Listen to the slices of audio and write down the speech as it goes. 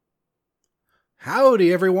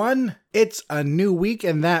Howdy everyone! It's a new week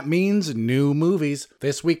and that means new movies.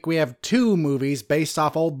 This week we have 2 movies based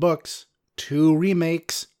off old books, 2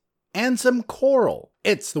 remakes, and some choral.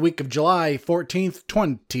 It's the week of July 14th,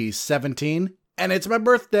 2017, and it's my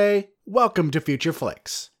birthday. Welcome to Future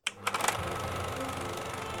Flicks.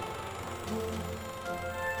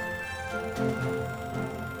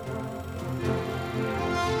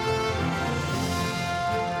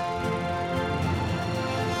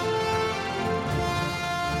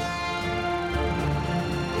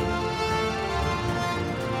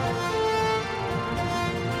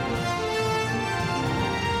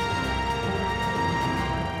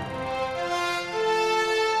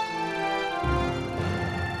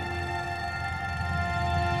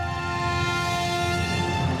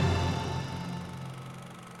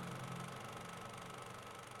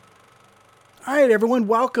 Alright everyone,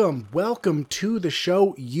 welcome to the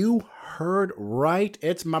show. You heard right,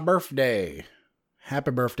 it's my birthday. Happy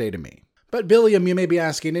birthday to me. But Billiam, you may be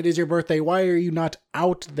asking, it is your birthday, why are you not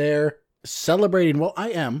out there celebrating? Well, I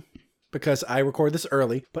am, because I record this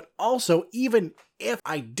early, but also, even if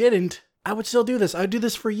I didn't, I would still do this. I'd do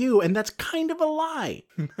this for you, and that's kind of a lie.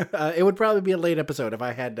 It would probably be a late episode if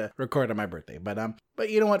I had to record on my birthday, but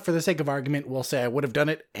you know what, for the sake of argument, we'll say I would have done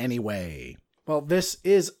it anyway. Well, this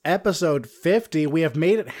is episode 50. We have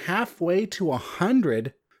made it halfway to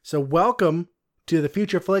 100. So welcome to the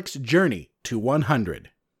Future Flicks journey to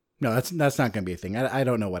 100. No, that's not going to be a thing. I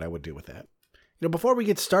don't know what I would do with that. You know, before we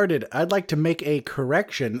get started, I'd like to make a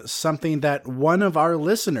correction, something that one of our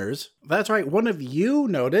listeners, that's right, one of you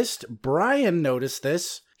noticed. Brian noticed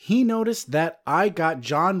this. He noticed that I got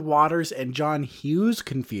John Waters and John Hughes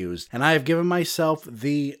confused, and I have given myself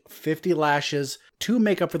the 50 lashes to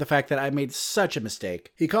make up for the fact that I made such a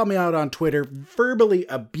mistake. He called me out on Twitter, verbally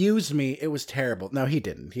abused me. It was terrible. No, he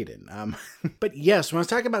didn't. But yes, when I was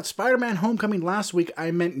talking about Spider-Man Homecoming last week, I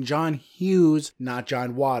meant John Hughes, not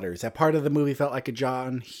John Waters. That part of the movie felt like a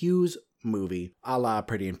John Hughes movie, a la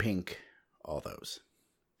Pretty in Pink, all those.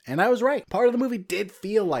 And I was right. Part of the movie did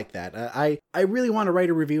feel like that. I really want to write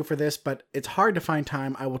a review for this, but it's hard to find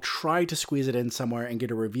time. I will try to squeeze it in somewhere and get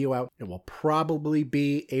a review out. It will probably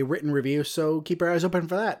be a written review, so keep your eyes open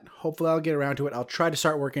for that. Hopefully I'll get around to it. I'll try to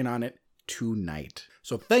start working on it tonight.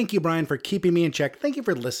 So thank you, Brian, for keeping me in check. Thank you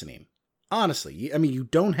for listening. Honestly, I mean, you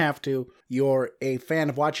don't have to. You're a fan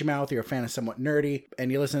of Watch Your Mouth, you're a fan of Somewhat Nerdy,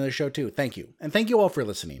 and you listen to the show too. Thank you. And thank you all for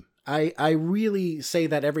listening. I really say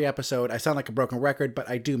that every episode. I sound like a broken record, but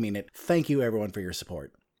I do mean it. Thank you, everyone, for your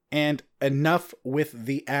support. And enough with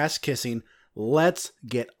the ass kissing. Let's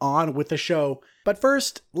get on with the show. But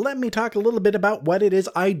first, let me talk a little bit about what it is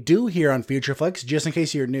I do here on Future Flicks, just in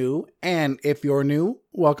case you're new. And if you're new,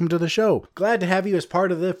 welcome to the show. Glad to have you as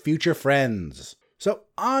part of the Future Friends. So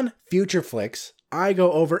on Future Flicks, I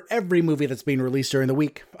go over every movie that's being released during the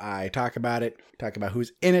week. I talk about it, talk about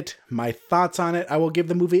who's in it, my thoughts on it. I will give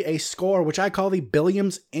the movie a score, which I call the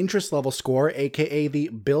Billiam's Interest Level score, aka the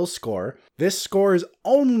Bill score. This score is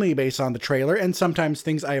only based on the trailer and sometimes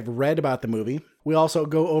things I have read about the movie. We also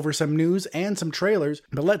go over some news and some trailers,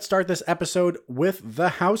 but let's start this episode with the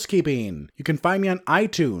housekeeping. You can find me on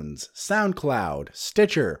iTunes, SoundCloud,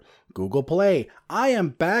 Stitcher, Google Play. I am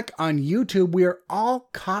back on YouTube. We are all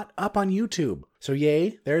caught up on YouTube. So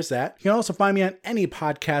yay, there's that. You can also find me on any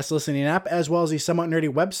podcast listening app, as well as the Somewhat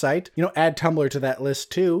Nerdy website. Add Tumblr to that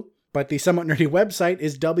list too. But the Somewhat Nerdy website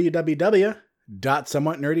is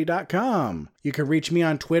www.somewhatnerdy.com. You can reach me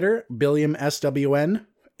on Twitter, BilliamSWN,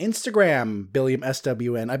 Instagram,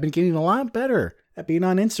 BilliamSWN. I've been getting a lot better at being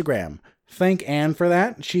on Instagram. Thank Anne for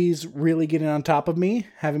that. She's really getting on top of me,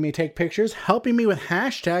 having me take pictures, helping me with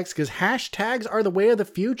hashtags, because hashtags are the way of the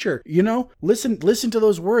future. Listen to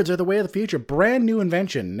those words. They're the way of the future. Brand new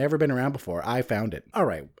invention. Never been around before. I found it. All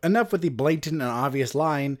right. Enough with the blatant and obvious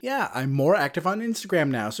line. Yeah, I'm more active on Instagram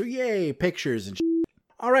now. So yay, pictures and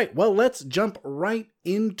All right. Well, let's jump right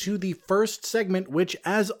into the first segment, which,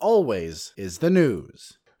 as always, is the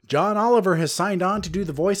news. John Oliver has signed on to do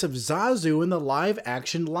the voice of Zazu in the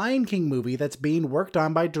live-action Lion King movie that's being worked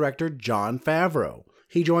on by director Jon Favreau.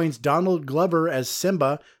 He joins Donald Glover as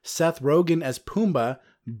Simba, Seth Rogen as Pumbaa,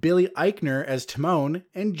 Billy Eichner as Timon,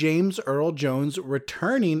 and James Earl Jones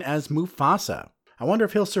returning as Mufasa. I wonder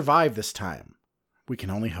if he'll survive this time. We can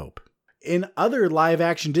only hope. In other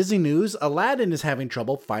live-action Disney news, Aladdin is having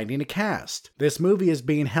trouble finding a cast. This movie is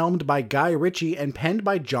being helmed by Guy Ritchie and penned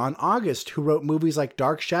by John August, who wrote movies like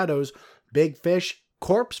Dark Shadows, Big Fish,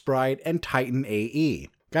 Corpse Bride, and Titan A.E.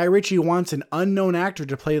 Guy Ritchie wants an unknown actor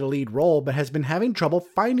to play the lead role, but has been having trouble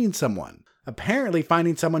finding someone. Apparently,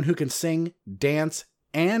 finding someone who can sing, dance,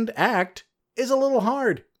 and act is a little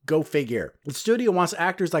hard. Go figure. The studio wants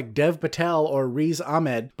actors like Dev Patel or Riz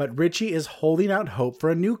Ahmed, but Ritchie is holding out hope for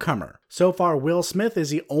a newcomer. So far, Will Smith is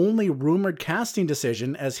the only rumored casting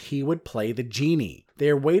decision, as he would play the genie. They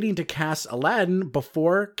are waiting to cast Aladdin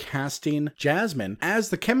before casting Jasmine, as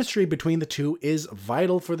the chemistry between the two is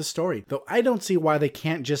vital for the story. Though I don't see why they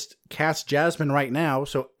can't just cast Jasmine right now,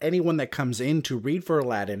 so anyone that comes in to read for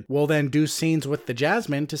Aladdin will then do scenes with the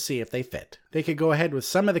Jasmine to see if they fit. They could go ahead with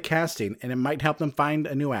some of the casting, and it might help them find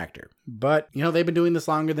a new actor. But, they've been doing this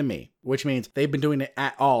longer than me, which means they've been doing it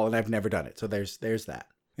at all, and I've never done it. So there's that.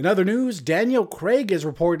 In other news, Daniel Craig is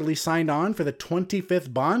reportedly signed on for the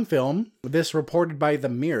 25th Bond film, this reported by The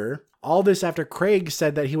Mirror. All this after Craig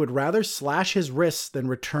said that he would rather slash his wrists than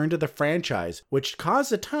return to the franchise, which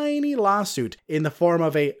caused a tiny lawsuit in the form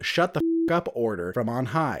of a shut the f*** up order from on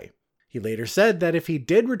high. He later said that if he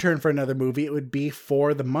did return for another movie, it would be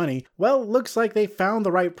for the money. Well, looks like they found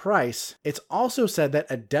the right price. It's also said that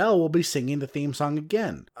Adele will be singing the theme song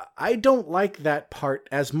again. I don't like that part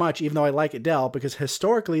as much, even though I like Adele, because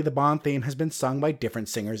historically the Bond theme has been sung by different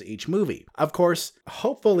singers each movie. Of course,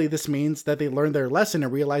 hopefully this means that they learned their lesson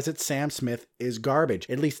and realize that Sam Smith is garbage.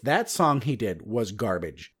 At least that song he did was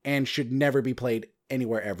garbage and should never be played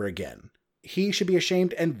anywhere ever again. He should be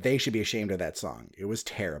ashamed, and they should be ashamed of that song. It was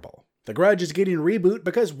terrible. The Grudge is getting a reboot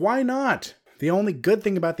because why not? The only good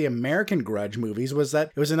thing about the American Grudge movies was that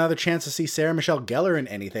it was another chance to see Sarah Michelle Gellar in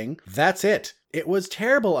anything. That's it. It was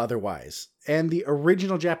terrible otherwise. And the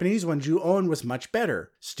original Japanese one, Ju-On, was much better.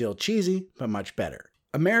 Still cheesy, but much better.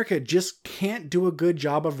 America just can't do a good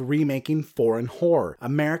job of remaking foreign horror.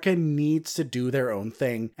 America needs to do their own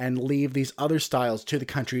thing and leave these other styles to the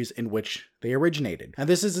countries in which they originated. And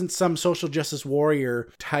this isn't some social justice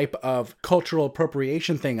warrior type of cultural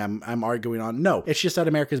appropriation thing I'm arguing on. No, it's just that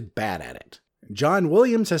America's bad at it. John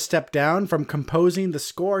Williams has stepped down from composing the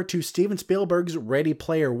score to Steven Spielberg's Ready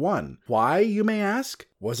Player One. Why, you may ask?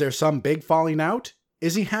 Was there some big falling out?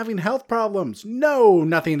 Is he having health problems? No,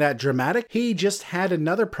 nothing that dramatic. He just had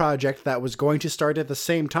another project that was going to start at the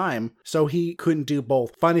same time, so he couldn't do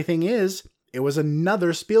both. Funny thing is, it was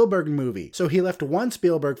another Spielberg movie. So he left one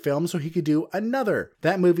Spielberg film so he could do another.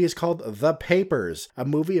 That movie is called The Papers, a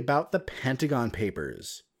movie about the Pentagon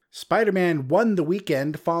Papers. Spider-Man won the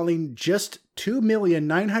weekend, falling just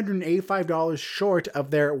 $2,985,000 short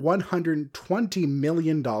of their $120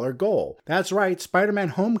 million goal. That's right, Spider-Man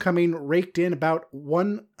Homecoming raked in about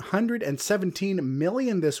 $117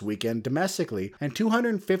 million this weekend domestically and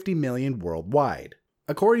 $250 million worldwide.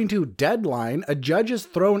 According to Deadline, a judge has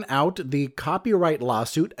thrown out the copyright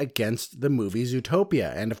lawsuit against the movie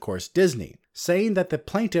Zootopia and, of course, Disney, saying that the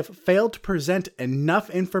plaintiff failed to present enough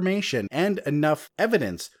information and enough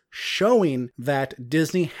evidence showing that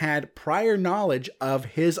Disney had prior knowledge of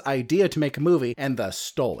his idea to make a movie and thus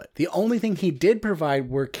stole it. The only thing he did provide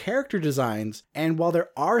were character designs, and while there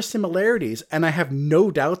are similarities, and I have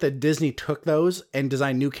no doubt that Disney took those and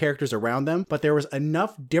designed new characters around them, but there was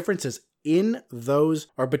enough differences in those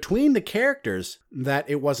or between the characters that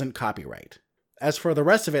it wasn't copyright. As for the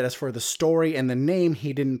rest of it, as for the story and the name,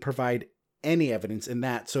 he didn't provide any evidence in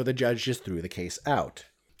that, so the judge just threw the case out.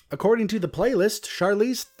 According to the playlist,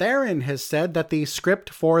 Charlize Theron has said that the script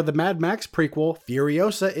for the Mad Max prequel,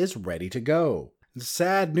 Furiosa, is ready to go.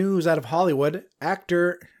 Sad news out of Hollywood.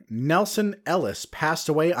 Actor Nelson Ellis passed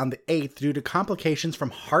away on the 8th due to complications from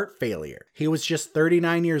heart failure. He was just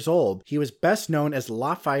 39 years old. He was best known as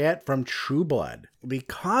Lafayette from True Blood. The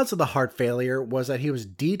cause of the heart failure was that he was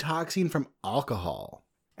detoxing from alcohol.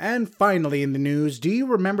 And finally in the news, do you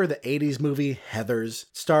remember the 80s movie Heathers?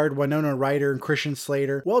 Starred Winona Ryder and Christian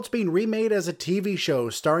Slater. Well, it's being remade as a TV show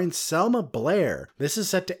starring Selma Blair. This is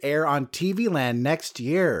set to air on TV Land next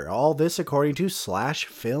year. All this according to Slash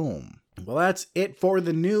Film. Well, that's it for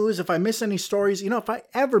the news. If I miss any stories, if I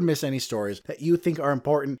ever miss any stories that you think are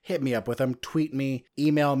important, hit me up with them. Tweet me,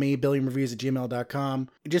 email me, billiamreviews@gmail.com.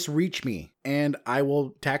 Just reach me, and I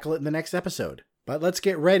will tackle it in the next episode. But let's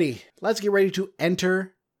get ready. Let's get ready to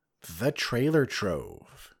enter the Trailer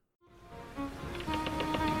Trove.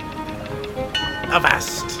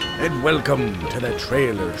 Avast, and welcome to the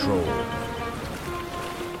Trailer Trove.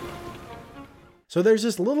 So there's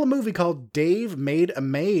this little movie called Dave Made a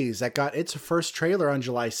Maze that got its first trailer on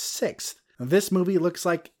July 6th. This movie looks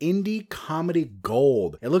like indie comedy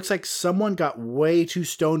gold. It looks like someone got way too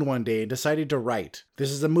stoned one day and decided to write.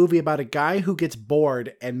 This is a movie about a guy who gets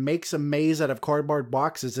bored and makes a maze out of cardboard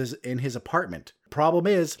boxes in his apartment. Problem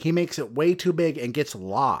is, he makes it way too big and gets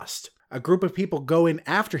lost. A group of people go in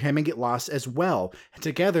after him and get lost as well. And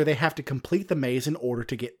together they have to complete the maze in order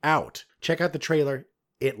to get out. Check out the trailer.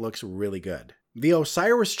 It looks really good. The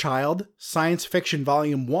Osiris Child, Science Fiction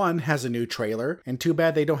Volume 1 has a new trailer, and too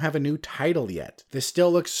bad they don't have a new title yet. This still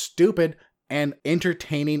looks stupid and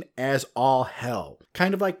entertaining as all hell.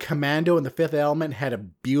 Kind of like Commando and The Fifth Element had a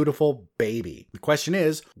beautiful baby. The question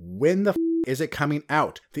is, when the is it coming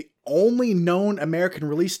out? The only known American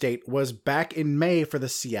release date was back in May for the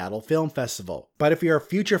Seattle Film Festival. But if you're a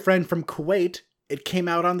future friend from Kuwait, it came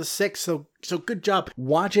out on the 6th, so good job.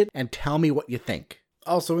 Watch it and tell me what you think.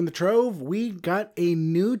 Also in the trove, we got a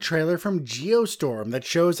new trailer from Geostorm that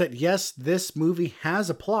shows that yes, this movie has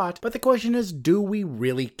a plot, but the question is, do we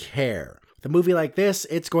really care? With a movie like this,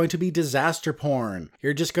 it's going to be disaster porn.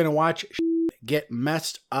 You're just going to watch get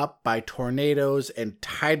messed up by tornadoes and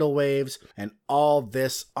tidal waves and all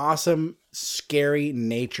this awesome, scary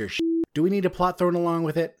nature shit. Do we need a plot thrown along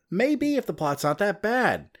with it? Maybe, if the plot's not that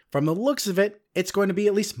bad. From the looks of it, it's going to be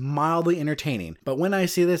at least mildly entertaining. But when I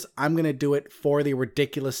see this, I'm going to do it for the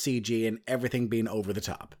ridiculous CG and everything being over the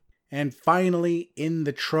top. And finally, in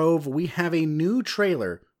the trove, we have a new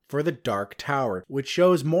trailer for The Dark Tower, which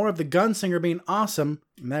shows more of the gunslinger being awesome.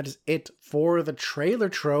 And that is it for the trailer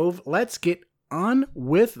trove. Let's get on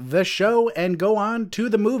with the show and go on to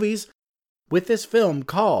the movies with this film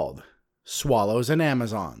called Swallows and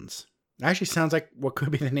Amazons. It actually sounds like what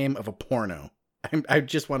could be the name of a porno. I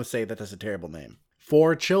just want to say that that's a terrible name.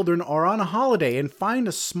 4 children are on a holiday and find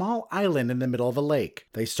a small island in the middle of a lake.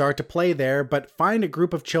 They start to play there, but find a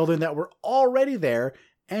group of children that were already there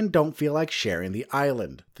and don't feel like sharing the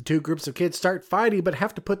island. The 2 groups of kids start fighting but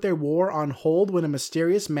have to put their war on hold when a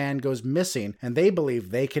mysterious man goes missing and they believe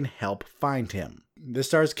they can help find him. This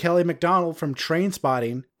stars Kelly MacDonald from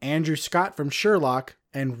Trainspotting, Andrew Scott from Sherlock,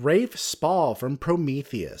 and Rafe Spall from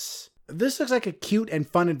Prometheus. This looks like a cute and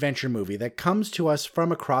fun adventure movie that comes to us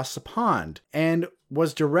from across the pond and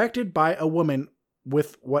was directed by a woman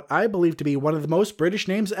with what I believe to be one of the most British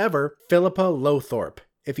names ever, Philippa Lowthorpe.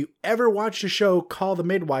 If you ever watched a show called The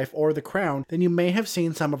Midwife or The Crown, then you may have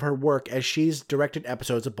seen some of her work as she's directed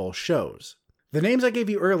episodes of both shows. The names I gave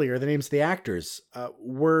you earlier, the names of the actors,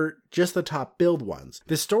 were just the top billed ones.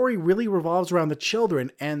 The story really revolves around the children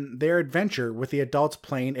and their adventure, with the adults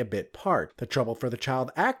playing a bit part. The trouble for the child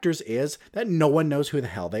actors is that no one knows who the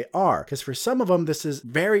hell they are, because for some of them this is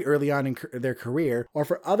very early on in their career, or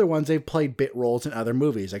for other ones they've played bit roles in other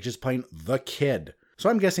movies, like just playing the kid. So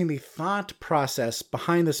I'm guessing the thought process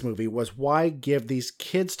behind this movie was, why give these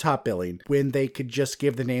kids top billing when they could just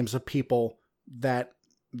give the names of people that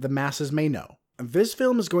the masses may know? This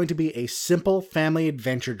film is going to be a simple family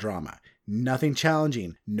adventure drama. Nothing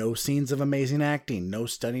challenging, no scenes of amazing acting, no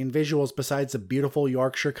stunning visuals besides the beautiful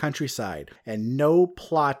Yorkshire countryside, and no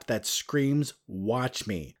plot that screams, "Watch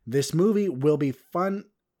me." This movie will be fun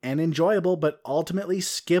and enjoyable, but ultimately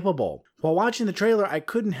skippable. While watching the trailer, I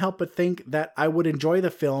couldn't help but think that I would enjoy the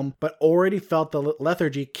film, but already felt the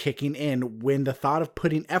lethargy kicking in when the thought of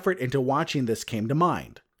putting effort into watching this came to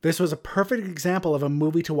mind. This was a perfect example of a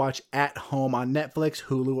movie to watch at home on Netflix,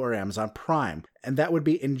 Hulu, or Amazon Prime, and that would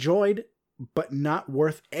be enjoyed, but not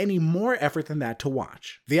worth any more effort than that to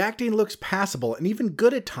watch. The acting looks passable and even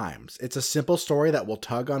good at times. It's a simple story that will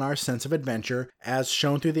tug on our sense of adventure as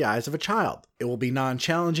shown through the eyes of a child. It will be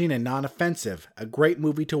non-challenging and non-offensive, a great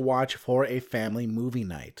movie to watch for a family movie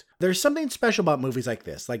night. There's something special about movies like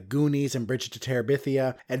this, like Goonies and Bridge to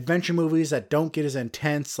Terabithia, adventure movies that don't get as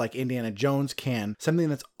intense like Indiana Jones can, something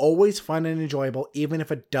that's always fun and enjoyable even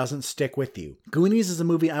if it doesn't stick with you. Goonies is a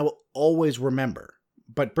movie I will always remember.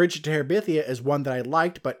 But Bridge to Terabithia is one that I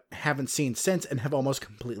liked but haven't seen since and have almost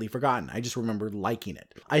completely forgotten. I just remember liking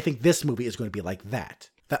it. I think this movie is going to be like that.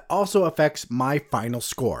 That also affects my final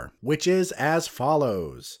score, which is as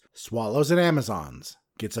follows. Swallows and Amazons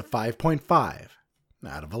gets a 5.5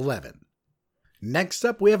 out of 11. Next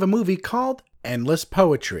up, we have a movie called Endless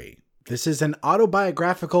Poetry. This is an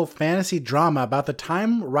autobiographical fantasy drama about the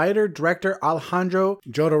time writer-director Alejandro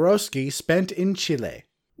Jodorowsky spent in Chile.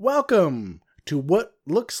 Welcome to what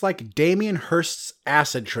looks like Damien Hirst's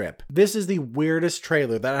acid trip. This is the weirdest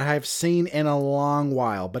trailer that I have seen in a long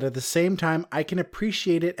while, but at the same time, I can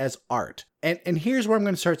appreciate it as art. And here's where I'm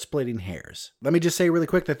going to start splitting hairs. Let me just say really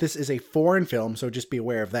quick that this is a foreign film, so just be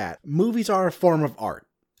aware of that. Movies are a form of art.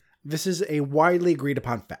 This is a widely agreed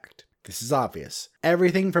upon fact. This is obvious.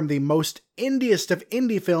 Everything from the most indiest of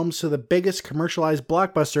indie films to the biggest commercialized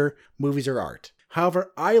blockbuster, movies are art.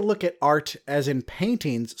 However, I look at art as in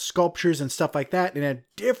paintings, sculptures, and stuff like that in a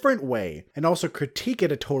different way, and also critique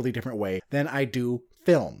it a totally different way than I do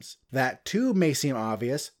films. That too may seem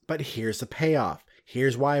obvious, but here's the payoff.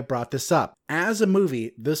 Here's why I brought this up. As a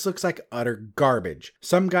movie, this looks like utter garbage.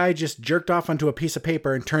 Some guy just jerked off onto a piece of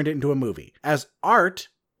paper and turned it into a movie. As art,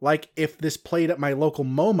 Like if this played at my local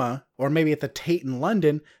MoMA or maybe at the Tate in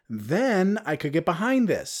London, then I could get behind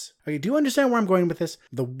this. Okay, do you understand where I'm going with this?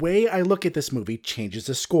 The way I look at this movie changes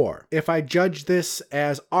the score. If I judge this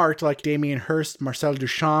as art like Damien Hirst, Marcel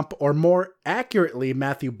Duchamp, or more accurately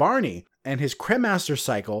Matthew Barney and his Cremaster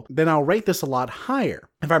cycle, then I'll rate this a lot higher.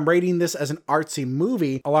 If I'm rating this as an artsy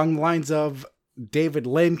movie along the lines of David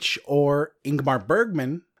Lynch or Ingmar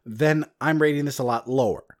Bergman, then I'm rating this a lot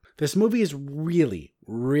lower. This movie is really,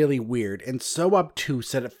 really weird and so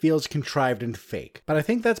obtuse that it feels contrived and fake. But I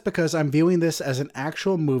think that's because I'm viewing this as an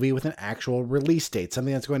actual movie with an actual release date,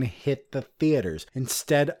 something that's going to hit the theaters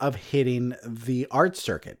instead of hitting the art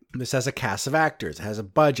circuit. This has a cast of actors, it has a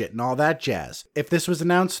budget and all that jazz. If this was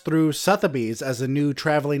announced through Sotheby's as a new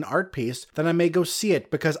traveling art piece, then I may go see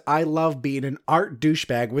it because I love being an art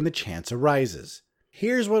douchebag when the chance arises.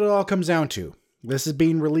 Here's what it all comes down to. This is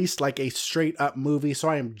being released like a straight-up movie, so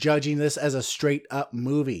I am judging this as a straight-up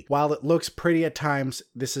movie. While it looks pretty at times,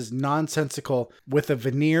 this is nonsensical with a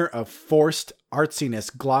veneer of forced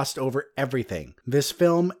artsiness glossed over everything. This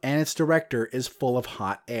film and its director is full of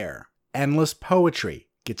hot air. Endless Poetry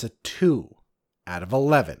gets a 2 out of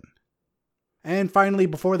 11. And finally,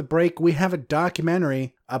 before the break, we have a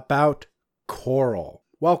documentary about coral.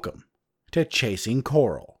 Welcome to Chasing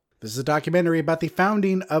Coral. This is a documentary about the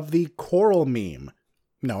founding of the coral meme.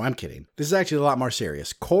 No, I'm kidding. This is actually a lot more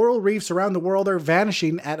serious. Coral reefs around the world are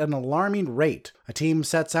vanishing at an alarming rate. A team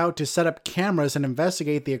sets out to set up cameras and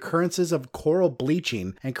investigate the occurrences of coral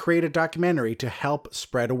bleaching and create a documentary to help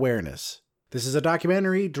spread awareness. This is a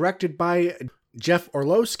documentary directed by Jeff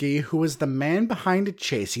Orlowski, who is the man behind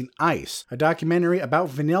Chasing Ice, a documentary about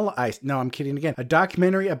vanilla ice. No, I'm kidding again. A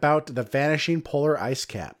documentary about the vanishing polar ice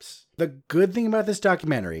caps. The good thing about this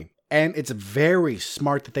documentary, and it's very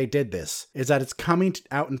smart that they did this, is that it's coming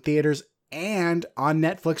out in theaters and on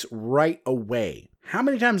Netflix right away. How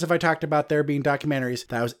many times have I talked about there being documentaries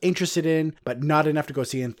that I was interested in, but not enough to go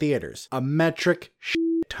see in theaters? A metric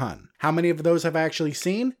ton. How many of those have I actually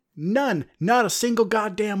seen? None. Not a single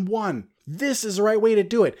goddamn one. This is the right way to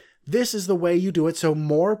do it. This is the way you do it so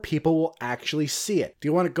more people will actually see it. Do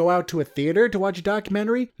you want to go out to a theater to watch a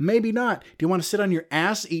documentary? Maybe not. Do you want to sit on your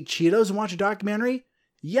ass, eat Cheetos, and watch a documentary?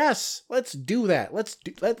 Yes, let's do that. Let's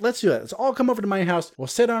do that. Let's all come over to my house. We'll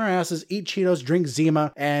sit on our asses, eat Cheetos, drink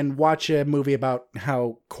Zima, and watch a movie about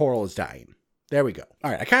how coral is dying. There we go.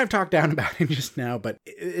 All right, I kind of talked down about it just now, but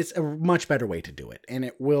it's a much better way to do it, and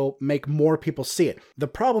it will make more people see it. The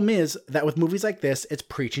problem is that with movies like this, it's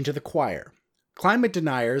preaching to the choir. Climate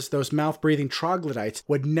deniers, those mouth-breathing troglodytes,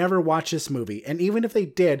 would never watch this movie, and even if they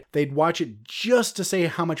did, they'd watch it just to say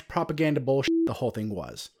how much propaganda bullshit the whole thing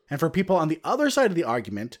was. And for people on the other side of the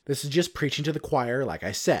argument, this is just preaching to the choir, like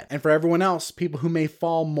I said. And for everyone else, people who may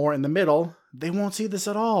fall more in the middle, they won't see this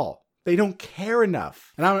at all. They don't care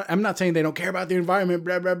enough. And I'm not saying they don't care about the environment,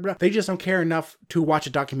 blah, blah, blah. They just don't care enough to watch a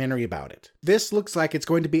documentary about it. This looks like it's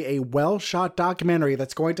going to be a well-shot documentary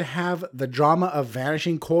that's going to have the drama of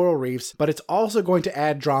vanishing coral reefs, but it's also going to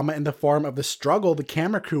add drama in the form of the struggle the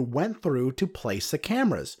camera crew went through to place the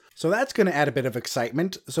cameras. So that's going to add a bit of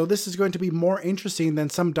excitement. So this is going to be more interesting than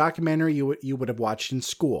some documentary you would have watched in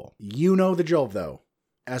school. You know the drill, though.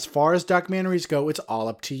 As far as documentaries go, it's all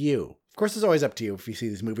up to you. Of course, it's always up to you if you see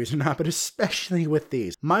these movies or not, but especially with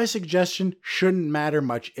these. My suggestion shouldn't matter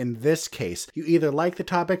much in this case. You either like the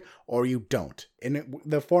topic or you don't. In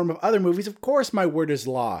the form of other movies, of course, my word is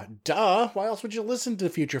law. Duh! Why else would you listen to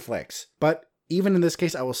future flicks? But even in this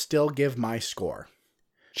case, I will still give my score.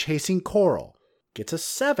 Chasing Coral gets a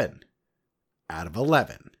 7 out of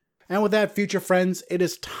 11. And with that, future friends, it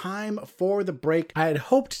is time for the break. I had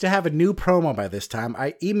hoped to have a new promo by this time.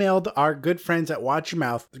 I emailed our good friends at Watch Your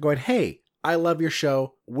Mouth going, hey, I love your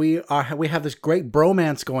show. We have this great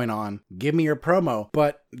bromance going on. Give me your promo.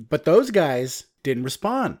 But those guys didn't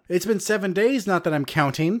respond. It's been 7 days, not that I'm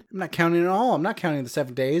counting. I'm not counting at all. I'm not counting the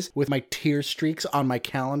 7 days with my tear streaks on my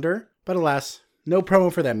calendar. But alas, no promo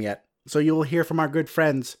for them yet. So you will hear from our good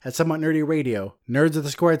friends at Somewhat Nerdy Radio, Nerds of the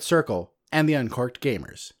Squared Circle, and the Uncorked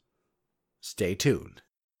Gamers. Stay tuned.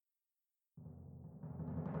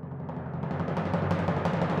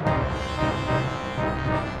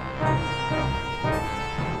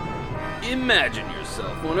 Imagine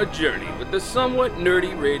yourself on a journey with the Somewhat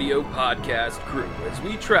Nerdy Radio podcast crew as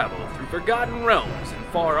we travel through forgotten realms and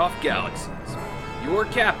far-off galaxies. Your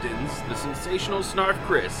captains, the sensational Snarf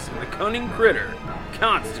Chris and the cunning Critter,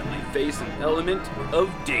 constantly face an element of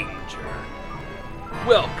danger.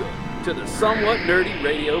 Welcome to the Somewhat Nerdy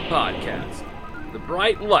Radio podcast, the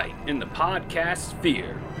bright light in the podcast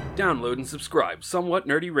sphere. Download and subscribe Somewhat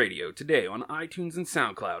Nerdy Radio today on iTunes and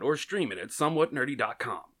SoundCloud, or stream it at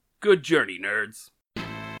somewhatnerdy.com. Good journey, nerds.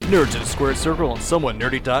 Nerds in a Squared Circle on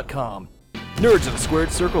SomewhatNerdy.com. Nerds in the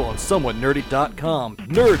Squared Circle on SomewhatNerdy.com.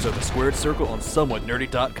 Nerds of the Squared Circle on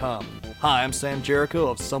SomewhatNerdy.com. Hi, I'm Sam Jericho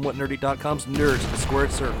of SomewhatNerdy.com's Nerds in the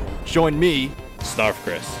Squared Circle. Join me, Snarf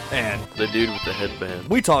Chris, and The dude with the headband.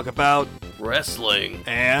 we talk about Wrestling.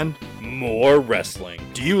 and more wrestling.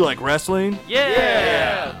 do you like wrestling?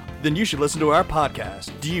 Yeah! Then you should listen to our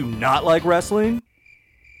podcast. Do you not like wrestling?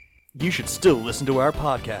 You should still listen to our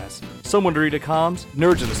podcast. SomewhatNerdy.com's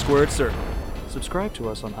Nerds in the Squared Circle. Subscribe to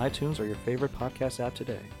us on iTunes or your favorite podcast app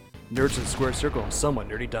today. Nerds in the Squared Circle on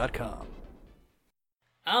SomewhatNerdy.com.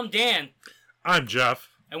 I'm Dan, I'm Jeff.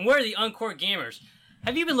 and we're the Uncorked Gamers.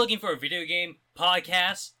 Have you been looking for a video game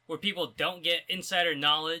podcast where people don't get insider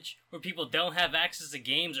knowledge, where people don't have access to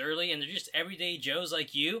games early, and they're just everyday Joes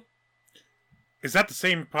like you? Is that the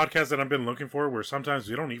same podcast that I've been looking for where sometimes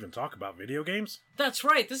we don't even talk about video games? That's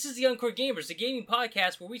right, this is the Uncorked Gamers, the gaming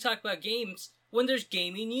podcast where we talk about games when there's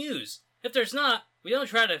gaming news. If there's not, we don't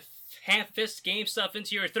try to hand-fist game stuff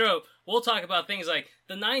into your throat. We'll talk about things like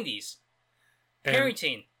the 90s,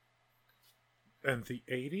 parenting, And the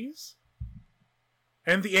 80s?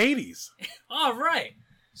 And the 80s. All right.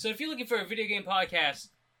 So if you're looking for a video game podcast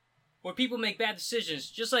where people make bad decisions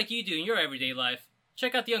just like you do in your everyday life,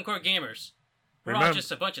 check out the Uncorked Gamers. We're all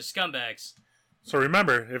just a bunch of scumbags. So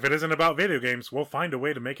remember, if it isn't about video games, we'll find a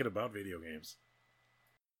way to make it about video games.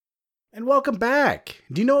 And welcome back.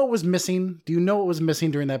 Do you know what was missing? Do you know what was missing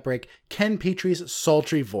during that break? Ken Petrie's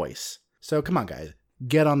sultry voice. So come on, guys.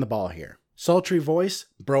 Get on the ball here. Sultry voice,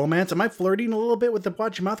 bromance. Am I flirting a little bit with the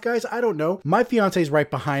watch your mouth, guys? I don't know. My fiance's right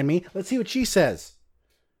behind me. Let's see what she says.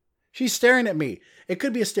 She's staring at me. It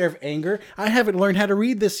could be a stare of anger. I haven't learned how to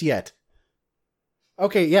read this yet.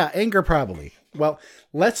 Okay, yeah, anger probably. Well,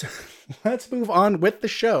 let's move on with the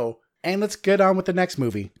show, and let's get on with the next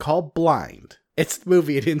movie called Blind. It's the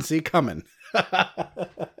movie I didn't see coming.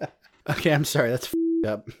 Okay, I'm sorry, that's f***ed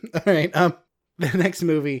up. All right, the next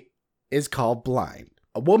movie is called Blind.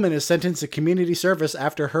 A woman is sentenced to community service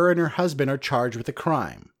after her and her husband are charged with a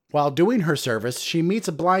crime. While doing her service, she meets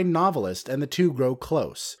a blind novelist and the two grow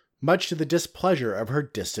close, much to the displeasure of her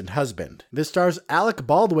distant husband. This stars Alec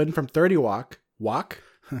Baldwin from 30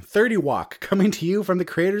 Rock, coming to you from the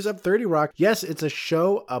creators of 30 Rock. Yes, it's a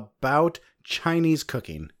show about Chinese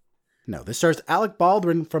cooking. No, this stars Alec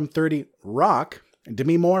Baldwin from 30 Rock,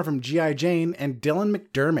 Demi Moore from G.I. Jane, and Dylan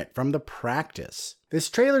McDermott from The Practice. This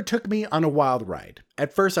trailer took me on a wild ride.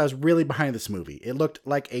 At first, I was really behind this movie. It looked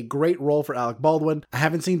like a great role for Alec Baldwin. I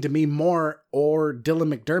haven't seen Demi Moore or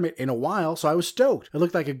Dylan McDermott in a while, so I was stoked. It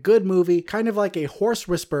looked like a good movie, kind of like a horse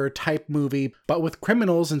whisperer type movie, but with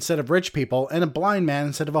criminals instead of rich people and a blind man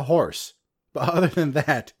instead of a horse. But other than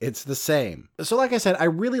that, it's the same. So like I said, I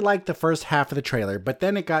really liked the first half of the trailer, but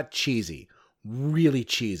then it got cheesy. Really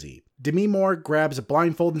cheesy. Demi Moore grabs a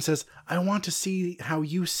blindfold and says, "I want to see how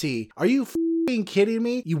you see." Are you f***ing kidding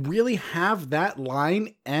me? You really have that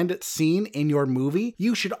line and scene in your movie?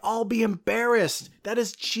 You should all be embarrassed. That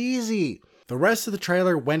is cheesy. The rest of the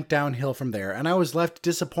trailer went downhill from there, and I was left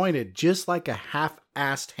disappointed, just like a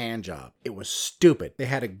half-assed handjob. It was stupid. They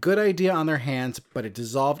had a good idea on their hands, but it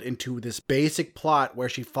dissolved into this basic plot where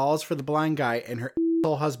she falls for the blind guy and her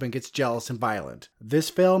husband gets jealous and violent. This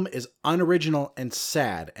film is unoriginal and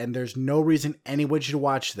sad, and there's no reason anyone should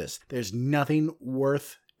watch this. There's nothing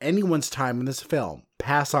worth anyone's time in this film.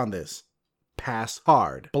 Pass on this. Pass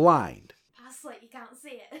hard. Blind. Pass like you can't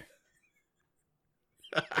see it.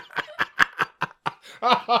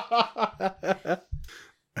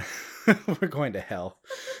 We're going to hell.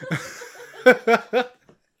 At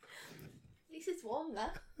least it's warm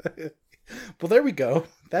there. Well, there we go.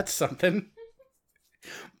 That's something.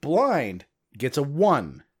 Blind gets a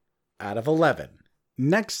 1 out of 11.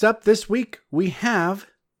 Next up this week, we have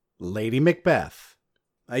Lady Macbeth.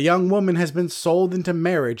 A young woman has been sold into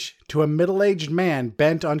marriage to a middle-aged man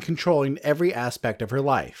bent on controlling every aspect of her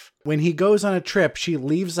life. When he goes on a trip, she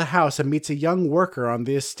leaves the house and meets a young worker on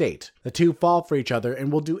the estate. The two fall for each other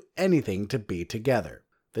and will do anything to be together.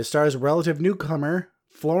 This stars relative newcomer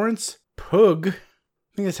Florence Pugh.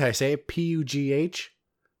 I think that's how I say it. P-U-G-H.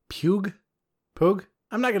 Pugh? Pugh?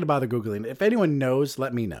 I'm not going to bother Googling it. If anyone knows,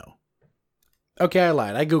 let me know. Okay, I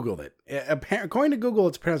lied. I Googled it. According to Google,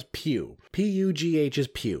 it's pronounced Pew. P-U-G-H is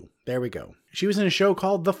Pew. There we go. She was in a show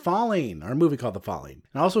called The Falling, or a movie called The Falling.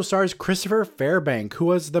 And also stars Christopher Fairbank, who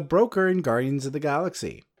was the broker in Guardians of the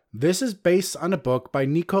Galaxy. This is based on a book by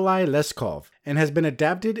Nikolai Leskov and has been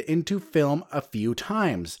adapted into film a few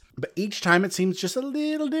times. But each time it seems just a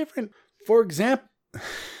little different. For example...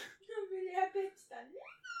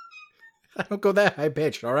 I don't go that high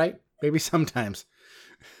pitched, all right? Maybe sometimes.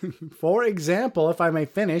 For example, if I may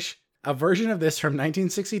finish, A version of this from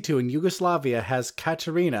 1962 in Yugoslavia has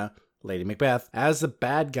Katarina, Lady Macbeth, as the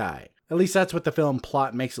bad guy. At least that's what the film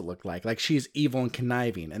plot makes it look like she's evil and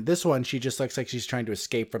conniving. And this one, she just looks like she's trying to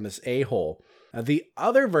escape from this a-hole. The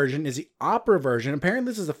other version is the opera version.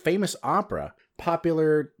 Apparently this is a famous opera,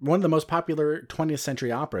 one of the most popular 20th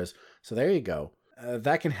century operas. So there you go.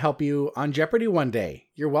 That can help you on Jeopardy one day.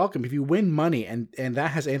 You're welcome. If you win money and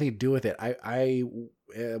that has anything to do with it, I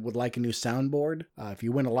would like a new soundboard. If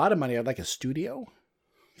you win a lot of money, I'd like a studio.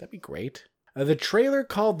 That'd be great. The trailer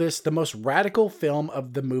called this the most radical film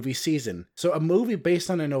of the movie season. So a movie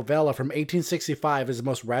based on a novella from 1865 is the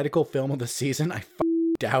most radical film of the season? I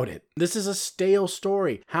doubt it. This is a stale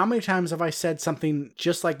story. How many times have I said something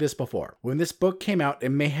just like this before? When this book came out, it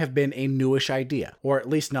may have been a newish idea, or at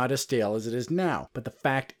least not as stale as it is now. But the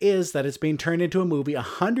fact is that it's being turned into a movie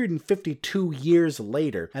 152 years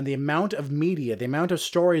later, and the amount of media, the amount of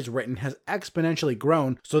stories written has exponentially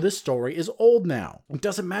grown, so this story is old now. It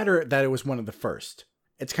doesn't matter that it was one of the first.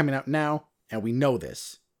 It's coming out now, and we know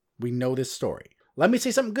this. We know this story. Let me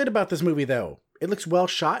say something good about this movie, though. It looks well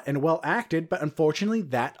shot and well acted, but unfortunately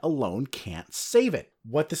that alone can't save it.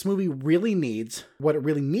 What this movie really needs, what it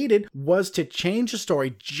really needed, was to change the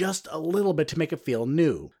story just a little bit to make it feel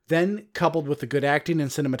new. Then, coupled with the good acting and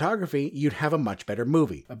cinematography, you'd have a much better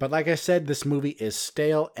movie. But like I said, this movie is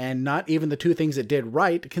stale, and not even the two things it did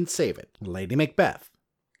right can save it. Lady Macbeth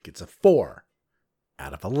gets a 4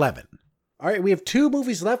 out of 11. All right, we have 2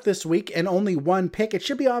 movies left this week and only one pick. It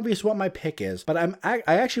should be obvious what my pick is, but I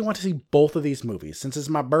actually want to see both of these movies. Since it's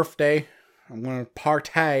my birthday, I'm going to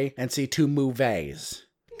partay and see 2 movies.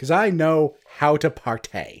 Because I know how to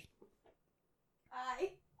partay. Aye.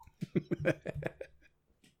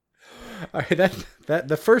 All right,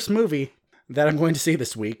 the first movie that I'm going to see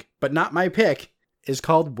this week, but not my pick, is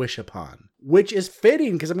called Wish Upon. Which is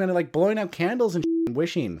fitting, because I'm going to like blowing out candles and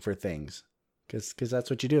wishing for things. Because that's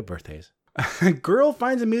what you do at birthdays. A girl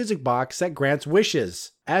finds a music box that grants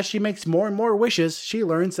wishes. As she makes more and more wishes, she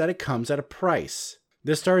learns that it comes at a price.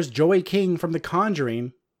 This stars Joey King from The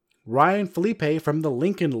Conjuring, Ryan Felipe from The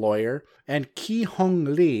Lincoln Lawyer, and Ki Hong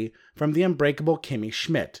Lee from The Unbreakable Kimmy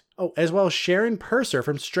Schmidt. Oh, as well as Sharon Purser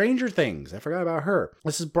from Stranger Things. I forgot about her.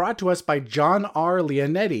 This is brought to us by John R.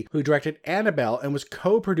 Leonetti, who directed Annabelle and was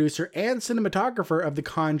co-producer and cinematographer of The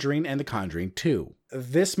Conjuring and The Conjuring 2.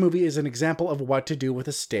 This movie is an example of what to do with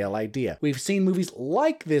a stale idea. We've seen movies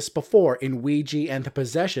like this before in Ouija and The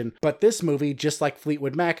Possession, but this movie, just like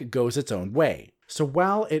Fleetwood Mac, goes its own way. So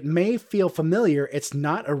while it may feel familiar, it's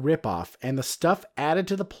not a ripoff, and the stuff added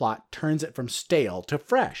to the plot turns it from stale to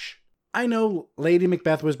fresh. I know Lady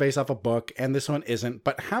Macbeth was based off a book, and this one isn't,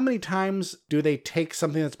 but how many times do they take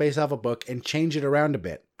something that's based off a book and change it around a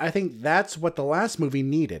bit? I think that's what the last movie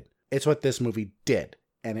needed. It's what this movie did,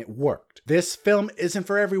 and it worked. This film isn't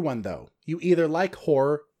for everyone, though. You either like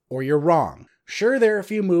horror or you're wrong. Sure, there are a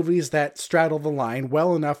few movies that straddle the line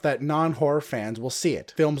well enough that non-horror fans will see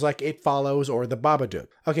it. Films like It Follows or The Babadook.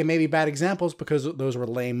 Okay, maybe bad examples because those were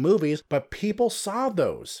lame movies, but people saw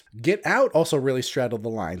those. Get Out also really straddled the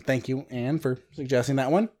line. Thank you, Anne, for suggesting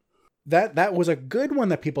that one. That was a good one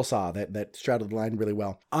that people saw that straddled the line really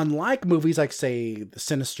well. Unlike movies like, say,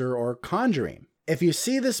 Sinister or Conjuring. If you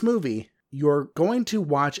see this movie, you're going to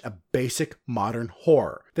watch a basic modern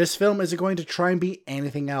horror. This film isn't going to try and be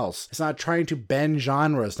anything else. It's not trying to bend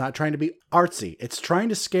genres, it's not trying to be artsy. It's trying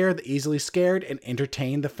to scare the easily scared and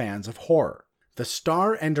entertain the fans of horror. The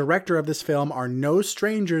star and director of this film are no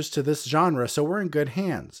strangers to this genre, so we're in good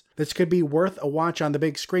hands. This could be worth a watch on the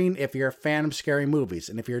big screen if you're a fan of scary movies,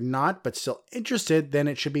 and if you're not but still interested, then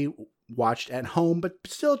it should be watched at home, but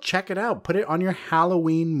still check it out. Put it on your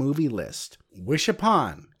Halloween movie list. Wish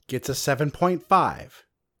Upon gets a 7.5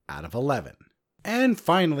 out of 11. And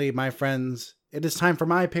finally, my friends, it is time for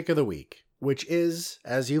my pick of the week, which is,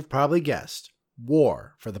 as you've probably guessed,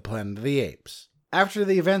 War for the Planet of the Apes. After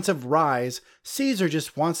the events of Rise, Caesar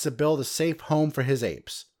just wants to build a safe home for his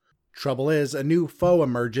apes. Trouble is, a new foe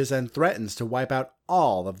emerges and threatens to wipe out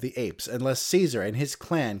all of the apes unless Caesar and his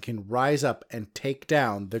clan can rise up and take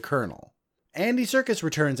down the Colonel. Andy Serkis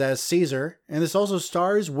returns as Caesar, and this also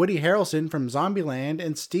stars Woody Harrelson from Zombieland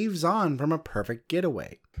and Steve Zahn from A Perfect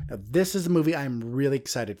Getaway. Now, this is a movie I'm really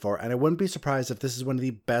excited for, and I wouldn't be surprised if this is one of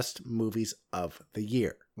the best movies of the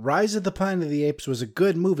year. Rise of the Planet of the Apes was a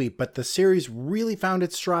good movie, but the series really found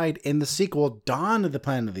its stride in the sequel, Dawn of the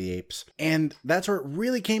Planet of the Apes. And that's where it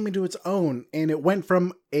really came into its own, and it went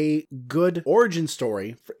from a good origin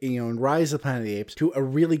story, for, in Rise of the Planet of the Apes, to a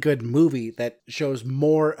really good movie that shows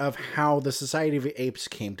more of how the Society of the Apes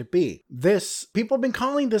came to be. People have been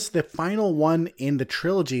calling this the final one in the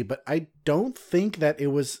trilogy, but I don't think that it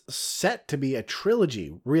was set to be a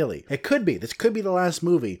trilogy, really. It could be. This could be the last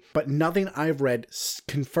movie, but nothing I've read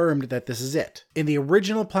confirmed that this is it. In the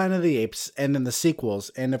original Planet of the Apes, and in the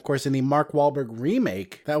sequels, and of course in the Mark Wahlberg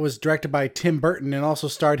remake that was directed by Tim Burton and also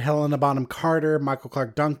starred Helena Bonham Carter, Michael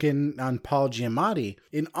Clark Duncan, and Paul Giamatti,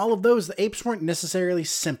 in all of those, the apes weren't necessarily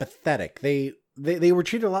sympathetic. They were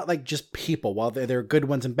treated a lot like just people, while there are good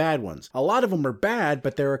ones and bad ones. A lot of them are bad,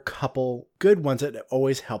 but there are a couple good ones that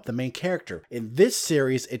always help the main character. In this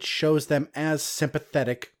series, it shows them as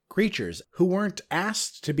sympathetic creatures who weren't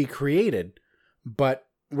asked to be created, but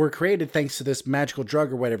were created thanks to this magical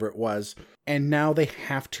drug or whatever it was, and now they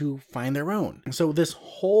have to find their own. So this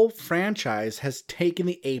whole franchise has taken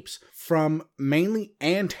the apes from mainly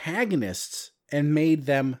antagonists and made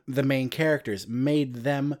them the main characters, made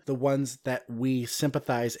them the ones that we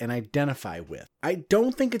sympathize and identify with. I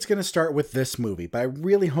don't think it's going to start with this movie, but I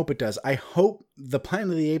really hope it does. I hope the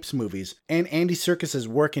Planet of the Apes movies and Andy Serkis's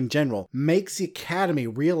work in general makes the Academy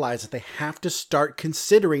realize that they have to start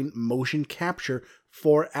considering motion capture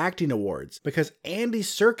for acting awards, because Andy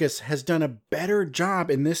Serkis has done a better job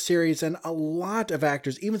in this series than a lot of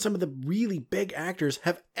actors, even some of the really big actors,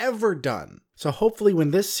 have ever done. So hopefully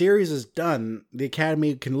when this series is done, the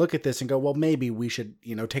Academy can look at this and go, well, maybe we should,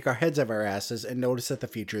 take our heads out of our asses and notice that the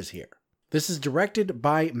future is here. This is directed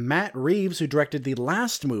by Matt Reeves, who directed the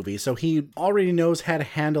last movie, so he already knows how to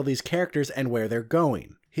handle these characters and where they're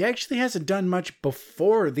going. He actually hasn't done much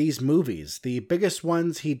before these movies. The biggest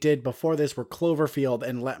ones he did before this were Cloverfield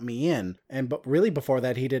and Let Me In, but really before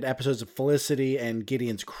that he did episodes of Felicity and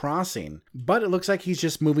Gideon's Crossing. But it looks like he's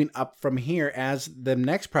just moving up from here, as the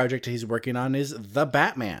next project he's working on is The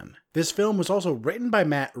Batman. This film was also written by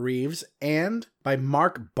Matt Reeves and by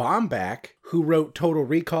Mark Bomback, who wrote Total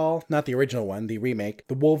Recall, not the original one, the remake,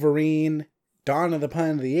 The Wolverine, Dawn of the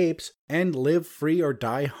Planet of the Apes, and Live Free or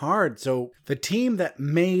Die Hard. So the team that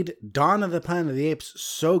made Dawn of the Planet of the Apes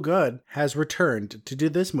so good has returned to do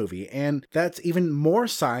this movie, and that's even more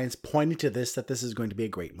signs pointing to this, that this is going to be a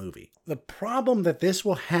great movie. The problem that this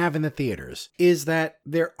will have in the theaters is that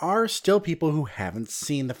there are still people who haven't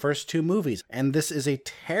seen the first two movies, and this is a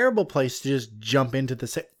terrible place to just jump into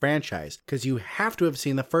the franchise, because you have to have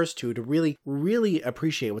seen the first two to really, really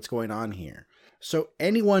appreciate what's going on here. So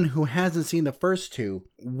anyone who hasn't seen the first two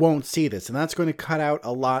won't see this, and that's going to cut out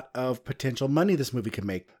a lot of potential money this movie could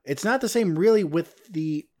make. It's not the same really with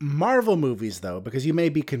the Marvel movies, though, because you may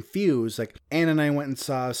be confused. Like, Anne and I went and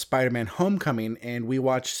saw Spider-Man Homecoming, and we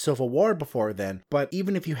watched Civil War before then, but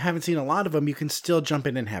even if you haven't seen a lot of them, you can still jump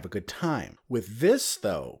in and have a good time. With this,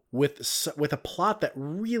 though, with a plot that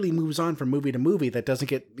really moves on from movie to movie, that doesn't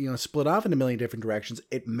get split off in a million different directions,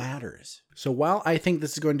 it matters. So while I think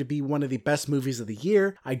this is going to be one of the best movies of the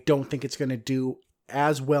year, I don't think it's going to do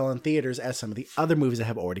as well in theaters as some of the other movies that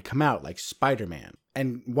have already come out, like Spider-Man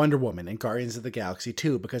and Wonder Woman and Guardians of the Galaxy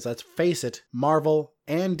 2, because let's face it, Marvel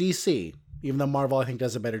and DC, even though Marvel I think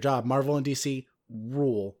does a better job, Marvel and DC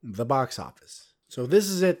rule the box office. So this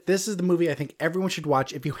is it. This is the movie I think everyone should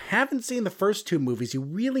watch. If you haven't seen the first two movies, you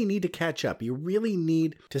really need to catch up. You really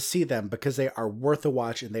need to see them, because they are worth a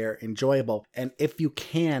watch and they are enjoyable. And if you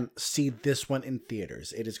can, see this one in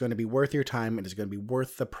theaters. It is going to be worth your time. It is going to be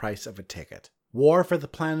worth the price of a ticket. War for the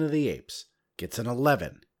Planet of the Apes gets an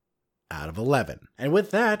 11 out of 11. And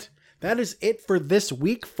with that, that is it for this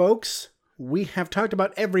week, folks. We have talked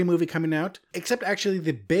about every movie coming out, except actually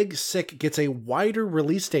The Big Sick gets a wider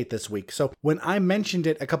release date this week. So when I mentioned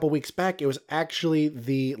it a couple weeks back, it was actually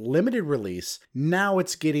the limited release. Now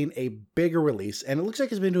it's getting a bigger release, and it looks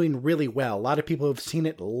like it's been doing really well. A lot of people who have seen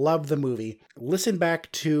it love the movie. Listen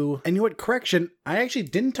back to, and you know what, correction, I actually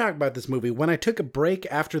didn't talk about this movie. When I took a break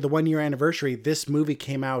after the 1 year anniversary, this movie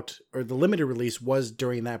came out, or the limited release was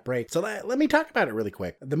during that break. So let me talk about it really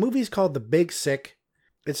quick. The movie is called The Big Sick.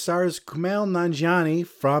 It stars Kumail Nanjiani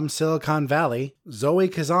from Silicon Valley, Zoe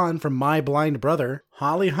Kazan from My Blind Brother,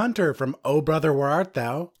 Holly Hunter from Oh Brother Where Art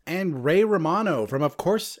Thou, and Ray Romano from, of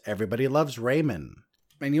course, Everybody Loves Raymond.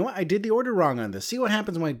 And you know what? I did the order wrong on this. See what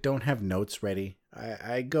happens when I don't have notes ready?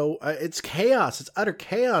 I go, it's chaos. It's utter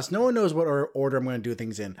chaos. No one knows what order I'm going to do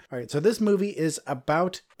things in. All right, so this movie is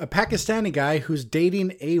about a Pakistani guy who's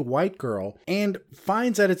dating a white girl and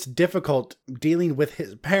finds that it's difficult dealing with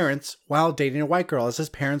his parents while dating a white girl, as his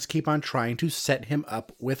parents keep on trying to set him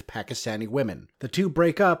up with Pakistani women. The two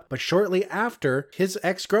break up, but shortly after, his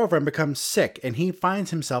ex-girlfriend becomes sick and he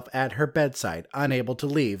finds himself at her bedside, unable to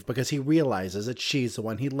leave because he realizes that she's the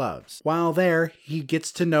one he loves. While there, he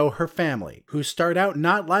gets to know her family, who start out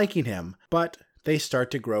not liking him, but they start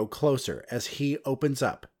to grow closer as he opens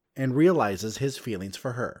up and realizes his feelings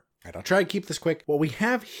for her. All right, I'll try to keep this quick. What we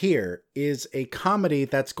have here is a comedy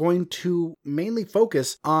that's going to mainly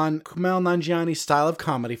focus on Kumail Nanjiani's style of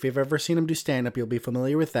comedy. If you've ever seen him do stand-up, you'll be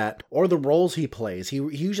familiar with that. Or the roles he plays. He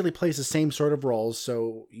usually plays the same sort of roles,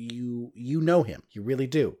 so you know him. You really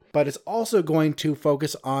do. But it's also going to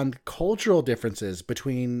focus on cultural differences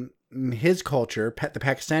between his culture, the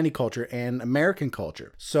Pakistani culture, and American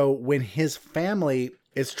culture. So when his family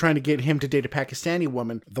is trying to get him to date a Pakistani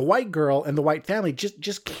woman, the white girl and the white family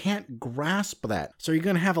just can't grasp that. So you're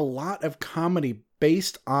going to have a lot of comedy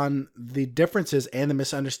based on the differences and the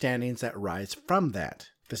misunderstandings that rise from that.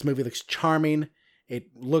 This movie looks charming. It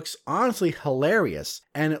looks honestly hilarious,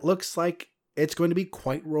 and it looks like it's going to be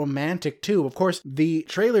quite romantic too. Of course, the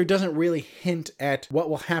trailer doesn't really hint at what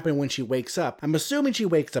will happen when she wakes up. I'm assuming she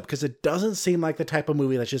wakes up because it doesn't seem like the type of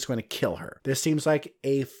movie that's just going to kill her. This seems like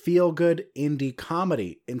a feel-good indie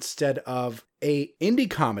comedy instead of a indie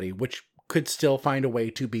comedy, which could still find a way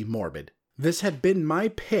to be morbid. This had been my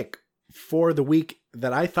pick for the week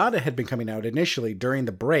that I thought it had been coming out initially during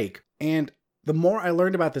the break, and the more I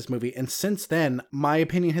learned about this movie, and since then, my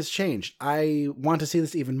opinion has changed. I want to see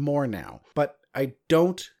this even more now, but I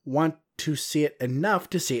don't want to see it enough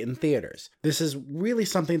to see it in theaters. This is really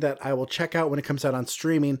something that I will check out when it comes out on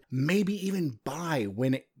streaming, maybe even buy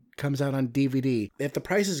when it comes out on DVD, if the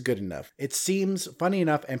price is good enough. It seems funny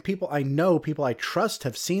enough, and people I trust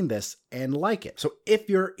have seen this and like it. So if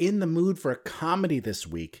you're in the mood for a comedy this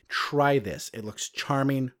week, try this. It looks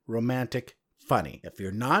charming, romantic, funny. If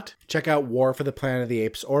you're not, check out War for the Planet of the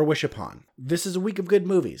Apes or Wish Upon. This is a week of good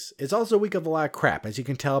movies. It's also a week of a lot of crap, as you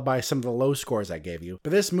can tell by some of the low scores I gave you.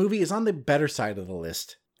 But this movie is on the better side of the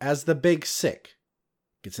list, as The Big Sick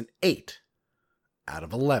gets an 8 out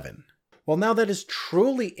of 11. Well, now that is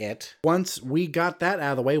truly it. Once we got that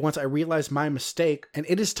out of the way, once I realized my mistake, and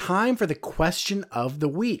it is time for the question of the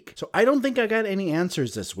week. So I don't think I got any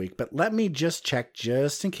answers this week, but let me just check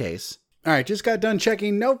just in case. All right, just got done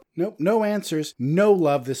checking. Nope, no answers. No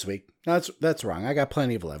love this week. That's wrong. I got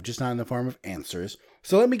plenty of love, just not in the form of answers.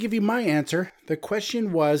 So let me give you my answer. The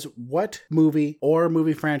question was, what movie or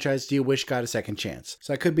movie franchise do you wish got a second chance?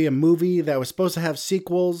 So it could be a movie that was supposed to have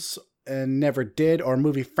sequels and never did, or a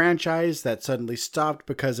movie franchise that suddenly stopped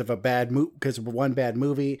because of one bad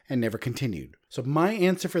movie and never continued. So my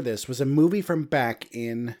answer for this was a movie from back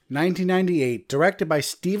in 1998, directed by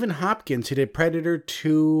Stephen Hopkins, who did Predator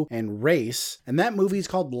 2 and Race. And that movie is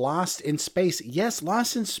called Lost in Space. Yes,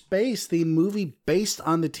 Lost in Space, the movie based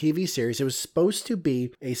on the TV series. It was supposed to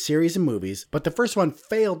be a series of movies, but the first one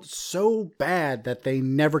failed so bad that they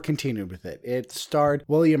never continued with it. It starred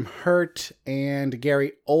William Hurt and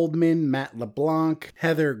Gary Oldman, Matt LeBlanc,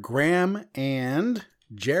 Heather Graham, and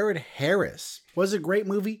Jared Harris. Was it a great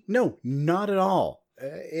movie? No, not at all.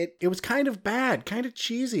 It was kind of bad, kind of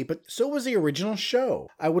cheesy, but so was the original show.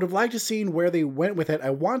 I would have liked to see where they went with it. I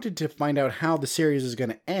wanted to find out how the series is going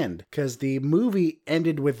to end, because the movie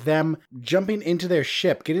ended with them jumping into their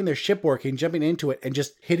ship, getting their ship working, jumping into it, and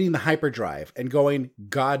just hitting the hyperdrive and going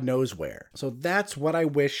God knows where. So that's what I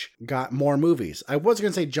wish got more movies. I was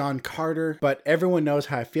going to say John Carter, but everyone knows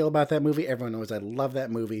how I feel about that movie. Everyone knows I love that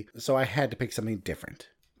movie, so I had to pick something different.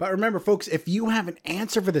 But remember, folks, if you have an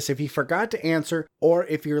answer for this, if you forgot to answer, or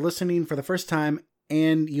if you're listening for the first time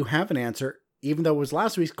and you have an answer, even though it was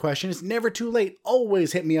last week's question, it's never too late.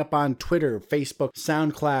 Always hit me up on Twitter, Facebook,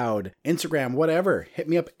 SoundCloud, Instagram, whatever. Hit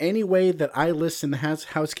me up any way that I list in the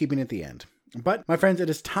housekeeping at the end. But, my friends, it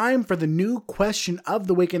is time for the new question of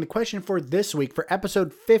the week. And the question for this week, for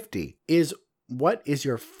episode 50, is, what is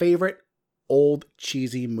your favorite old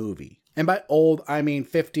cheesy movie? And by old, I mean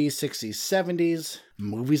 50s, 60s, 70s,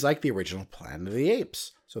 movies like the original Planet of the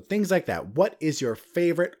Apes. So things like that. What is your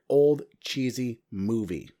favorite old cheesy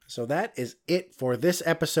movie? So that is it for this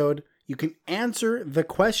episode. You can answer the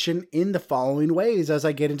question in the following ways as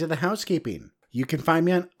I get into the housekeeping. You can find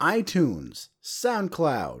me on iTunes,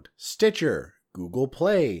 SoundCloud, Stitcher, Google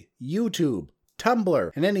Play, YouTube,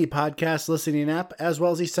 Tumblr, and any podcast listening app, as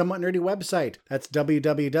well as the Somewhat Nerdy website. That's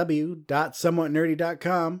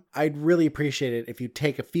www.somewhatnerdy.com. I'd really appreciate it if you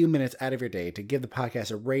take a few minutes out of your day to give the podcast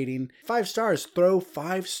a rating. 5 stars. Throw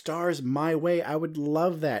 5 stars my way. I would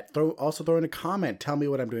love that. Also throw in a comment. Tell me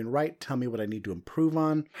what I'm doing right. Tell me what I need to improve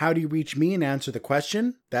on. How do you reach me and answer the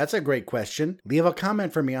question? That's a great question. Leave a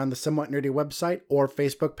comment for me on the Somewhat Nerdy website or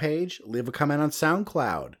Facebook page. Leave a comment on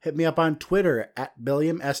SoundCloud. Hit me up on Twitter at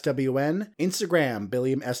BilliamSWN, Instagram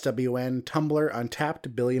BilliamSWN, Tumblr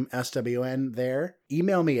Untapped BilliamSWN there.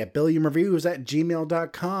 Email me at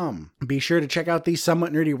billiamreviews@gmail.com. Be sure to check out the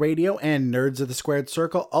Somewhat Nerdy Radio and Nerds of the Squared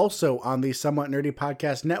Circle, also on the Somewhat Nerdy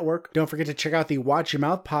Podcast Network. Don't forget to check out the Watch Your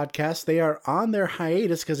Mouth podcast. They are on their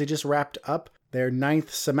hiatus because they just wrapped up their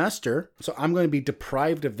 9th semester, so I'm going to be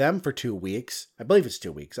deprived of them for 2 weeks. I believe it's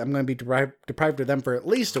 2 weeks. I'm going to be deprived of them for at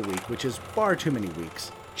least a week, which is far too many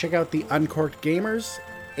weeks. Check out the Uncorked Gamers,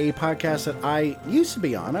 a podcast that I used to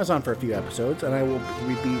be on. I was on for a few episodes, and I will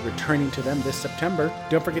be returning to them this September.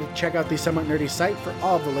 Don't forget to check out the Somewhat Nerdy site for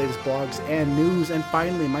all the latest blogs and news. And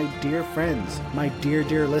finally, my dear friends, my dear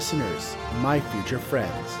listeners, my future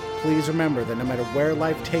friends, please remember that no matter where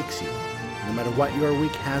life takes you, no matter what your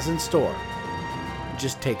week has in store,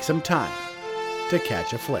 just take some time to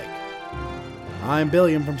catch a flick. I'm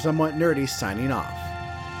Billiam from Somewhat Nerdy signing off.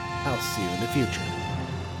 I'll see you in the future.